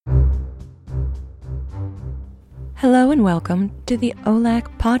Hello and welcome to the OLAC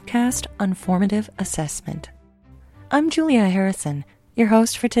podcast on formative assessment. I'm Julia Harrison, your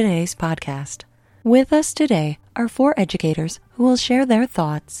host for today's podcast. With us today are 4 educators who will share their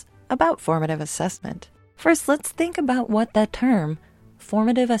thoughts about formative assessment. First, let's think about what that term,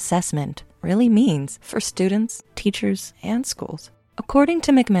 formative assessment, really means for students, teachers, and schools. According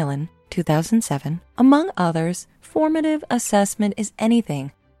to Macmillan, 2007, among others, formative assessment is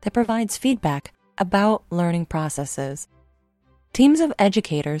anything that provides feedback about learning processes. Teams of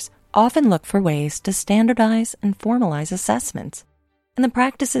educators often look for ways to standardize and formalize assessments and the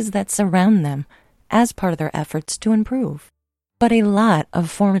practices that surround them as part of their efforts to improve. But a lot of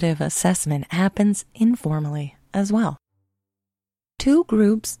formative assessment happens informally as well. 2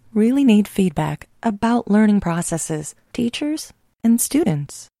 groups really need feedback about learning processes, teachers and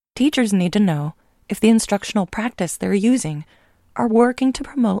students. Teachers need to know if the instructional practice they're using are working to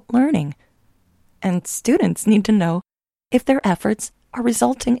promote learning, and students need to know if their efforts are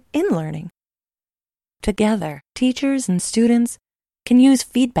resulting in learning. Together, teachers and students can use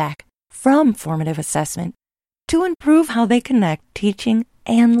feedback from formative assessment to improve how they connect teaching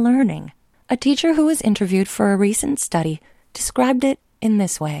and learning. A teacher who was interviewed for a recent study described it in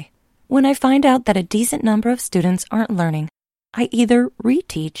this way. When I find out that a decent number of students aren't learning, I either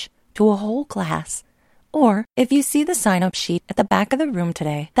reteach to a whole class, or if you see the sign-up sheet at the back of the room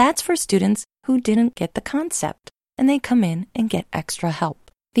today, that's for students who didn't get the concept, and they come in and get extra help.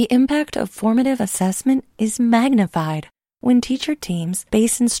 The impact of formative assessment is magnified when teacher teams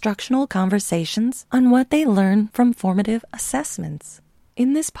base instructional conversations on what they learn from formative assessments.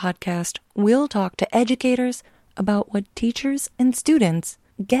 In this podcast, we'll talk to educators about what teachers and students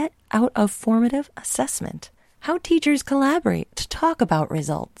get out of formative assessment, how teachers collaborate to talk about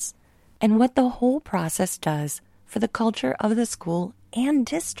results, and what the whole process does for the culture of the school and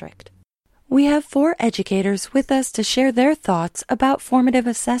district. We have 4 educators with us to share their thoughts about formative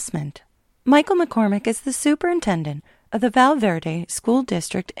assessment. Michael McCormick is the superintendent of the Val Verde School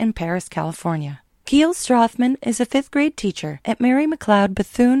District in Paris, California. Keel Strothman is a 5th grade teacher at Mary McLeod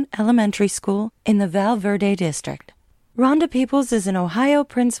Bethune Elementary School in the Val Verde District. Rhonda Peoples is an Ohio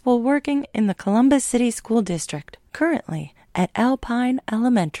principal working in the Columbus City School District, currently at Alpine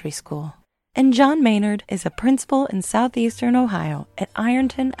Elementary School. And John Maynard is a principal in southeastern Ohio at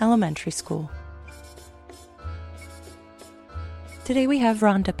Ironton Elementary School. Today we have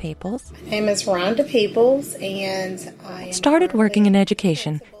Rhonda Peoples. My name is Rhonda Peoples, and I started working in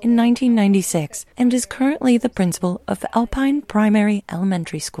education in 1996 and is currently the principal of Alpine Primary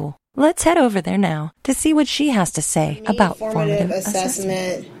Elementary School. Let's head over there now to see what she has to say about formative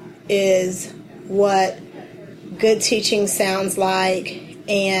assessment. Is what good teaching sounds like,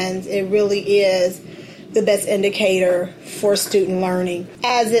 and it really is the best indicator for student learning,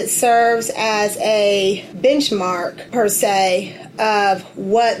 as it serves as a benchmark, per se, of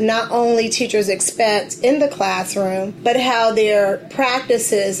what not only teachers expect in the classroom, but how their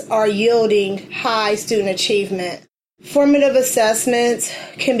practices are yielding high student achievement. Formative assessments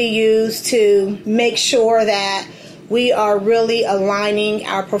can be used to make sure that we are really aligning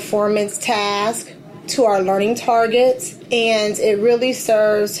our performance task to our learning targets, and it really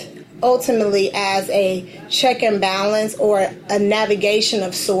serves ultimately as a check and balance or a navigation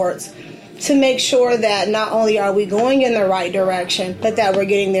of sorts to make sure that not only are we going in the right direction, but that we're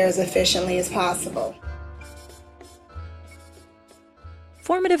getting there as efficiently as possible.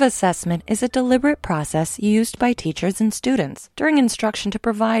 Formative assessment is a deliberate process used by teachers and students during instruction to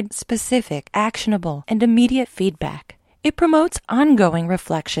provide specific, actionable, and immediate feedback. It promotes ongoing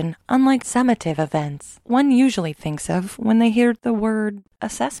reflection, unlike summative events one usually thinks of when they hear the word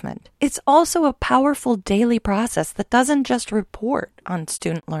assessment. It's also a powerful daily process that doesn't just report on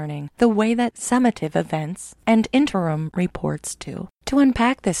student learning the way that summative events and interim reports do. To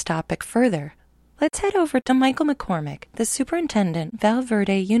unpack this topic further, let's head over to Michael McCormick, the superintendent, Val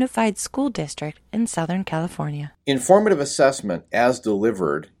Verde Unified School District in Southern California. Informative assessment, as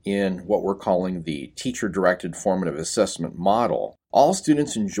delivered in what we're calling the teacher-directed formative assessment model, all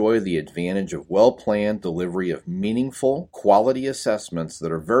students enjoy the advantage of well-planned delivery of meaningful, quality assessments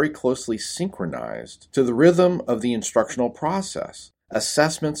that are very closely synchronized to the rhythm of the instructional process.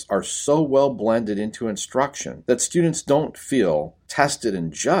 Assessments are so well blended into instruction that students don't feel tested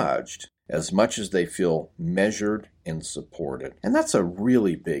and judged as much as they feel measured and supported. And that's a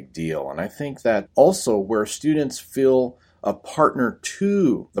really big deal. And I think that also where students feel a partner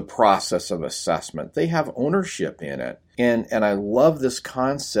to the process of assessment, they have ownership in it. And I love this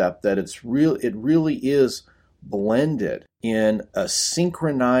concept that it really is blended in a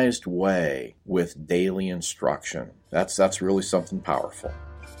synchronized way with daily instruction. That's really something powerful.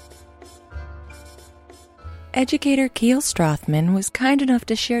 Educator Keel Strothman was kind enough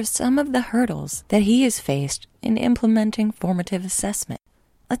to share some of the hurdles that he has faced in implementing formative assessment.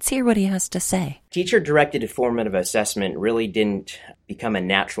 Let's hear what he has to say. Teacher-directed formative assessment really didn't become a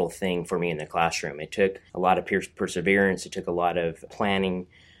natural thing for me in the classroom. It took a lot of perseverance. It took a lot of planning.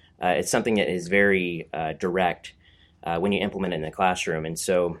 It's something that is very direct when you implement it in the classroom. And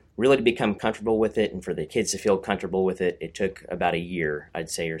so really to become comfortable with it and for the kids to feel comfortable with it, it took about a year, I'd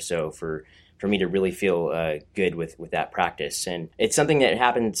say, or so for me to really feel good with that practice. And it's something that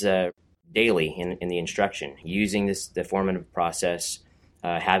happens daily in the instruction, using the formative process,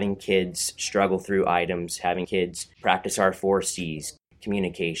 having kids struggle through items, having kids practice our 4 C's,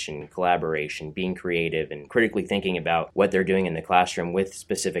 communication, collaboration, being creative, and critically thinking about what they're doing in the classroom with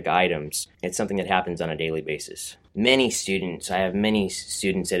specific items. It's something that happens on a daily basis. I have many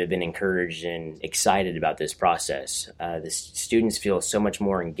students that have been encouraged and excited about this process. The students feel so much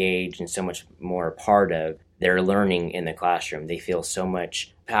more engaged and so much more a part of their learning in the classroom. They feel so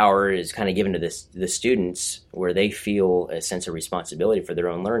much power is kind of given to the students where they feel a sense of responsibility for their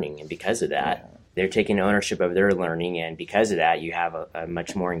own learning. And because of that, they're taking ownership of their learning. And because of that, you have a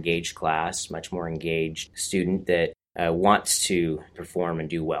much more engaged class, much more engaged student that wants to perform and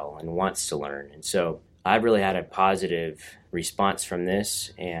do well and wants to learn. And so I've really had a positive response from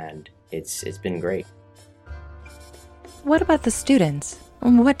this, and it's been great. What about the students?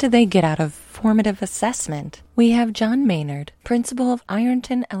 What do they get out of formative assessment? We have John Maynard, principal of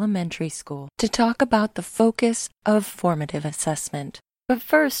Ironton Elementary School, to talk about the focus of formative assessment. But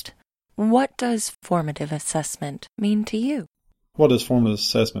first, what does formative assessment mean to you? What does formative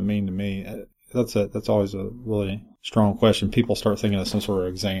assessment mean to me? That's always a really strong question. People start thinking of some sort of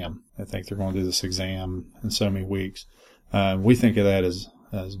exam. They think they're going to do this exam in so many weeks. We think of that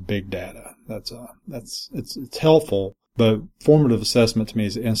as big data. It's helpful. But formative assessment to me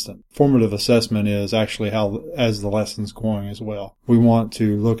is instant. Formative assessment is actually as the lesson's going as well. We want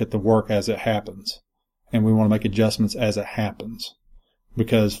to look at the work as it happens, and we want to make adjustments as it happens,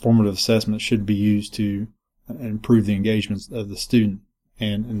 because formative assessment should be used to improve the engagement of the student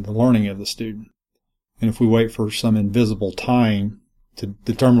and the learning of the student. And if we wait for some invisible time to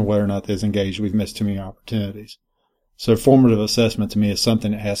determine whether or not they're engaged, we've missed too many opportunities. So formative assessment to me is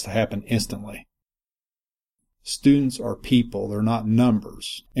something that has to happen instantly. Students are people. They're not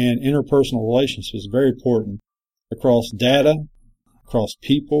numbers. And interpersonal relationships is very important across data, across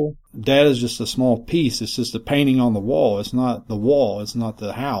people. Data is just a small piece. It's just a painting on the wall. It's not the wall. It's not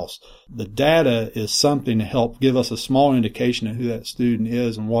the house. The data is something to help give us a small indication of who that student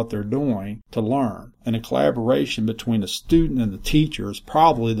is and what they're doing to learn. And a collaboration between the student and the teacher is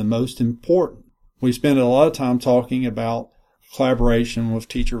probably the most important. We spend a lot of time talking about collaboration with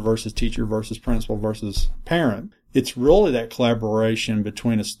teacher versus principal versus parent. It's really that collaboration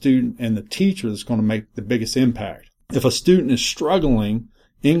between a student and the teacher that's going to make the biggest impact. If a student is struggling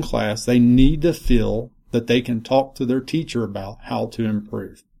in class, they need to feel that they can talk to their teacher about how to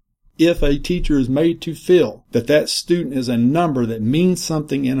improve. If a teacher is made to feel that that student is a number that means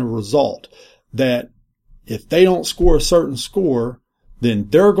something in a result, that if they don't score a certain score, then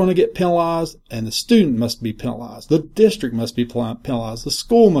they're going to get penalized, and the student must be penalized. The district must be penalized. The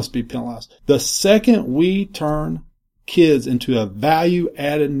school must be penalized. The second we turn kids into a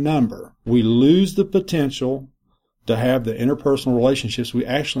value-added number, we lose the potential to have the interpersonal relationships we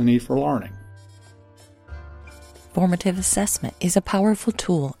actually need for learning. Formative assessment is a powerful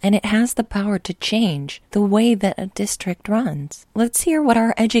tool, and it has the power to change the way that a district runs. Let's hear what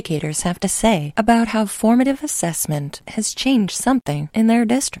our educators have to say about how formative assessment has changed something in their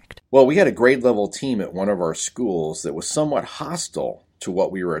district. Well, we had a grade level team at one of our schools that was somewhat hostile to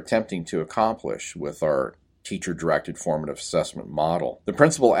what we were attempting to accomplish with our teacher-directed formative assessment model. The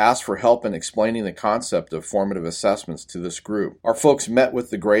principal asked for help in explaining the concept of formative assessments to this group. Our folks met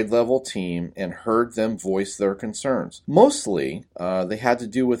with the grade level team and heard them voice their concerns. Mostly, they had to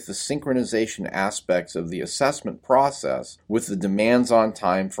do with the synchronization aspects of the assessment process with the demands on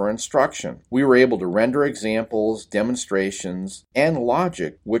time for instruction. We were able to render examples, demonstrations, and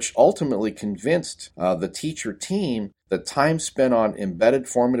logic, which ultimately convinced the teacher team that time spent on embedded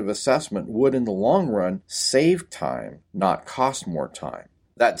formative assessment would, in the long run, save time, not cost more time.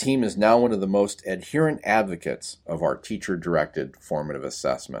 That team is now one of the most adherent advocates of our teacher-directed formative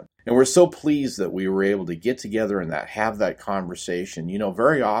assessment. And we're so pleased that we were able to get together and have that conversation. You know,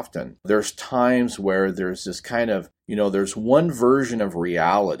 very often there's times where there's this kind of, there's one version of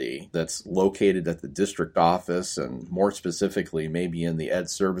reality that's located at the district office and more specifically maybe in the Ed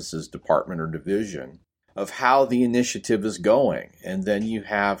Services Department or division. of how the initiative is going. And then you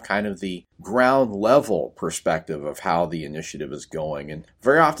have kind of the ground level perspective of how the initiative is going. And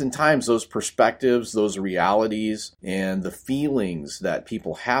very oftentimes those perspectives, those realities, and the feelings that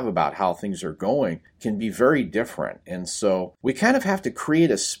people have about how things are going can be very different. And so we kind of have to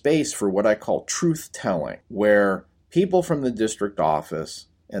create a space for what I call truth telling, where people from the district office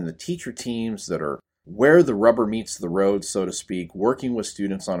and the teacher teams that are where the rubber meets the road, so to speak, working with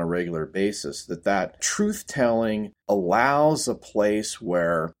students on a regular basis, that truth-telling allows a place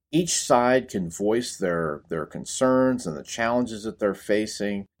where each side can voice their concerns and the challenges that they're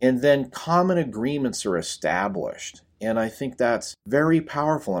facing, and then common agreements are established. And I think that's very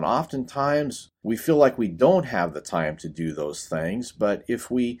powerful. And oftentimes we feel like we don't have the time to do those things, but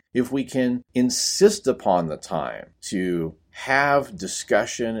if we can insist upon the time to have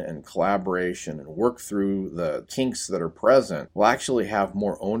discussion and collaboration and work through the kinks that are present, we'll actually have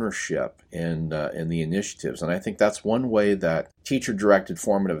more ownership in the initiatives. And I think that's one way that teacher-directed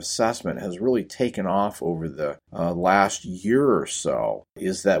formative assessment has really taken off over the last year or so,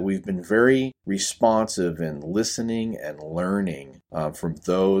 is that we've been very responsive in listening and learning from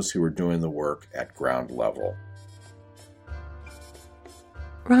those who are doing the work at ground level.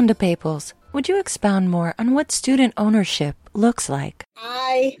 Rhonda Paples, would you expound more on what student ownership looks like?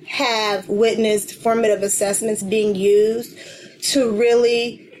 I have witnessed formative assessments being used to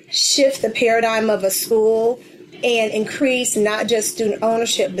really shift the paradigm of a school and increase not just student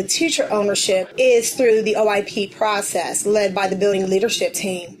ownership, but teacher ownership is through the OIP process led by the building leadership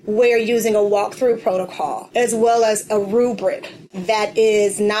team. We're using a walkthrough protocol as well as a rubric that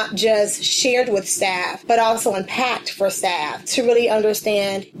is not just shared with staff, but also unpacked for staff to really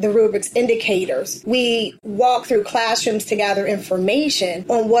understand the rubric's indicators. We walk through classrooms to gather information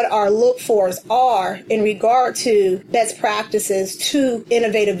on what our look-fors are in regard to best practices to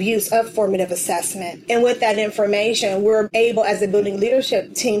innovative use of formative assessment. And with that information, we're able as a building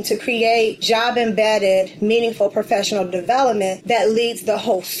leadership team to create job-embedded, meaningful professional development that leads the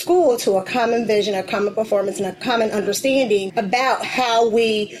whole school to a common vision, a common performance, and a common understanding about how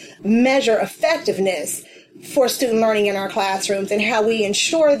we measure effectiveness for student learning in our classrooms and how we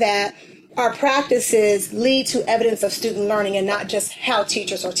ensure that our practices lead to evidence of student learning and not just how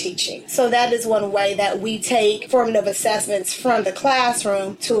teachers are teaching. So that is one way that we take formative assessments from the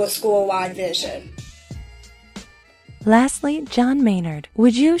classroom to a school-wide vision. Lastly, John Maynard,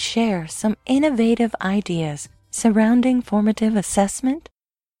 would you share some innovative ideas surrounding formative assessment?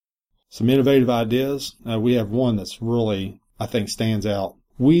 Some innovative ideas. We have one that's really, I think, stands out.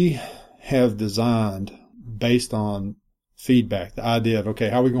 We have designed based on feedback, the idea of, okay,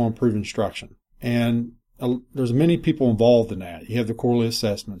 how are we going to improve instruction? And there's many people involved in that. You have the quarterly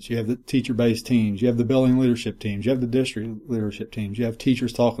assessments, you have the teacher-based teams, you have the building leadership teams, you have the district leadership teams, you have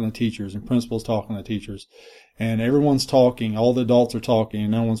teachers talking to teachers and principals talking to teachers, and everyone's talking, all the adults are talking,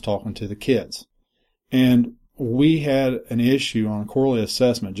 and no one's talking to the kids. And we had an issue on quarterly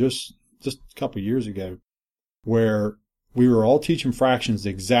assessment just a couple of years ago where we were all teaching fractions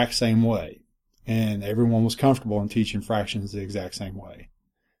the exact same way, and everyone was comfortable in teaching fractions the exact same way.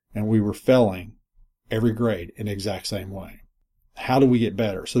 And we were failing every grade in the exact same way. How do we get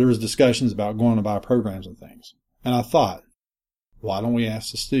better? So there was discussions about going to buy programs and things. And I thought, why don't we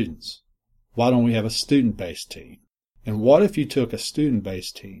ask the students? Why don't we have a student-based team? And what if you took a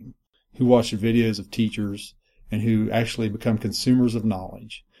student-based team who watched videos of teachers and who actually become consumers of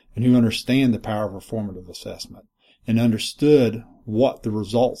knowledge and who understand the power of formative assessment and understood what the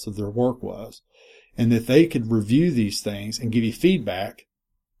results of their work was, and that they could review these things and give you feedback?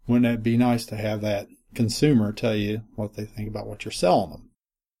 Wouldn't that be nice to have that consumer tell you what they think about what you're selling them?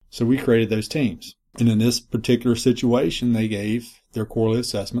 So we created those teams. And in this particular situation, they gave their quarterly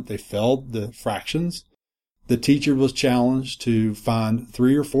assessment. They failed the fractions. The teacher was challenged to find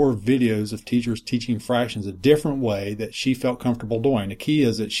 3 or 4 videos of teachers teaching fractions a different way that she felt comfortable doing. The key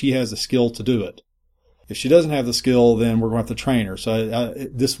is that she has the skill to do it. If she doesn't have the skill, then we're going to have to train her. So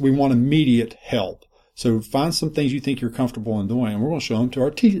we want immediate help. So find some things you think you're comfortable in doing, and we're going to show them to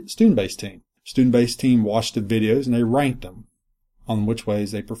our student-based team. Student-based team watched the videos, and they ranked them on which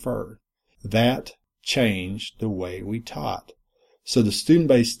ways they preferred. That changed the way we taught. So the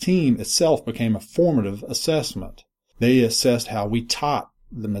student-based team itself became a formative assessment. They assessed how we taught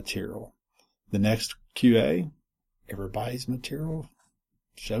the material. The next QA, everybody's material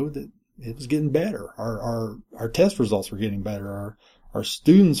showed that it was getting better. Our test results were getting better. Our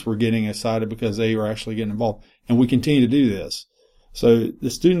students were getting excited because they were actually getting involved. And we continue to do this. So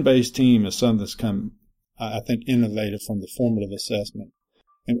the student-based team is something that's come, I think, innovative from the formative assessment.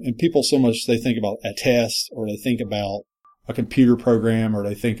 And people so much, they think about a test, or they think about a computer program, or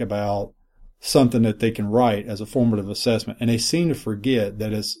they think about something that they can write as a formative assessment, and they seem to forget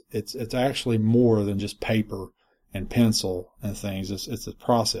that it's actually more than just paper and pencil and things. It's a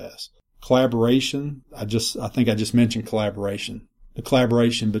process. Collaboration. I think I just mentioned collaboration. The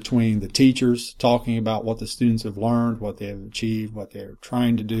collaboration between the teachers talking about what the students have learned, what they have achieved, what they're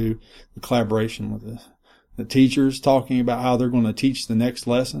trying to do. The collaboration with the teachers talking about how they're going to teach the next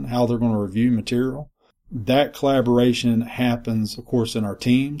lesson, how they're going to review material. That collaboration happens, of course, in our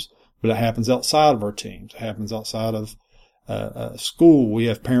teams, but it happens outside of our teams. It happens outside of school. We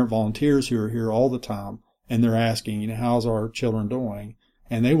have parent volunteers who are here all the time, and they're asking, how's our children doing?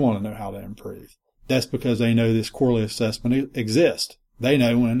 And they want to know how to improve. That's because they know this quarterly assessment exists. They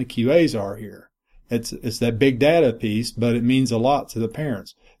know when the QAs are here. It's that big data piece, but it means a lot to the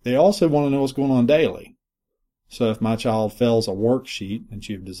parents. They also want to know what's going on daily. So if my child fails a worksheet that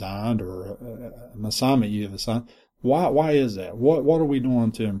you've designed or an assignment you have assigned, why is that? What are we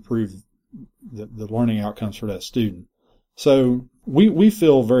doing to improve the learning outcomes for that student? So we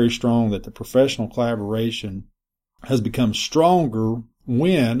feel very strong that the professional collaboration has become stronger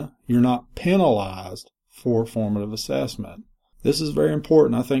when you're not penalized for formative assessment. This is very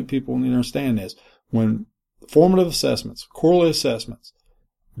important. I think people need to understand this. When formative assessments, quarterly assessments,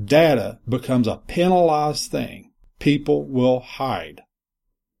 data becomes a penalized thing, people will hide.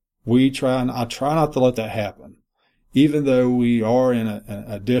 I try not to let that happen. Even though we are in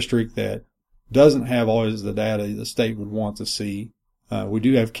a district that doesn't have always the data the state would want to see, we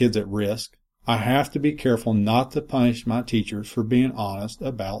do have kids at risk. I have to be careful not to punish my teachers for being honest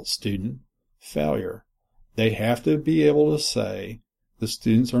about student failure. They have to be able to say the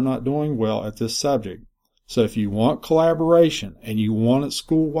students are not doing well at this subject. So if you want collaboration and you want it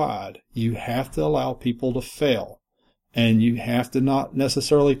school-wide, you have to allow people to fail. And you have to not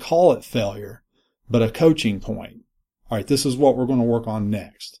necessarily call it failure, but a coaching point. All right, this is what we're going to work on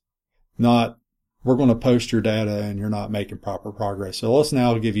next. Not, we're going to post your data and you're not making proper progress. So let's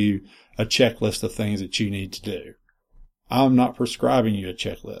now give you a checklist of things that you need to do. I'm not prescribing you a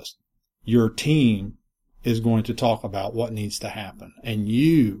checklist. Your team is going to talk about what needs to happen, and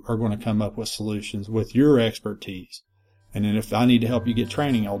you are going to come up with solutions with your expertise. And then if I need to help you get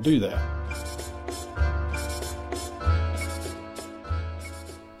training, I'll do that.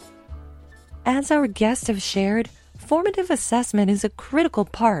 As our guests have shared, formative assessment is a critical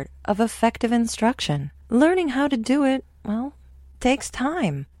part of effective instruction. Learning how to do it, takes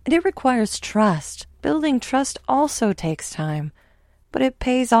time. And it requires trust. Building trust also takes time, but it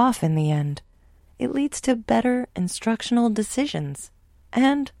pays off in the end. It leads to better instructional decisions.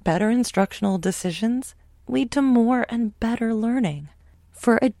 And better instructional decisions lead to more and better learning.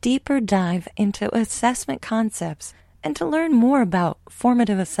 For a deeper dive into assessment concepts and to learn more about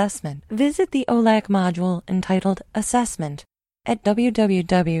formative assessment, visit the OLAC module entitled Assessment at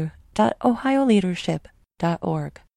www.ohioleadership.org.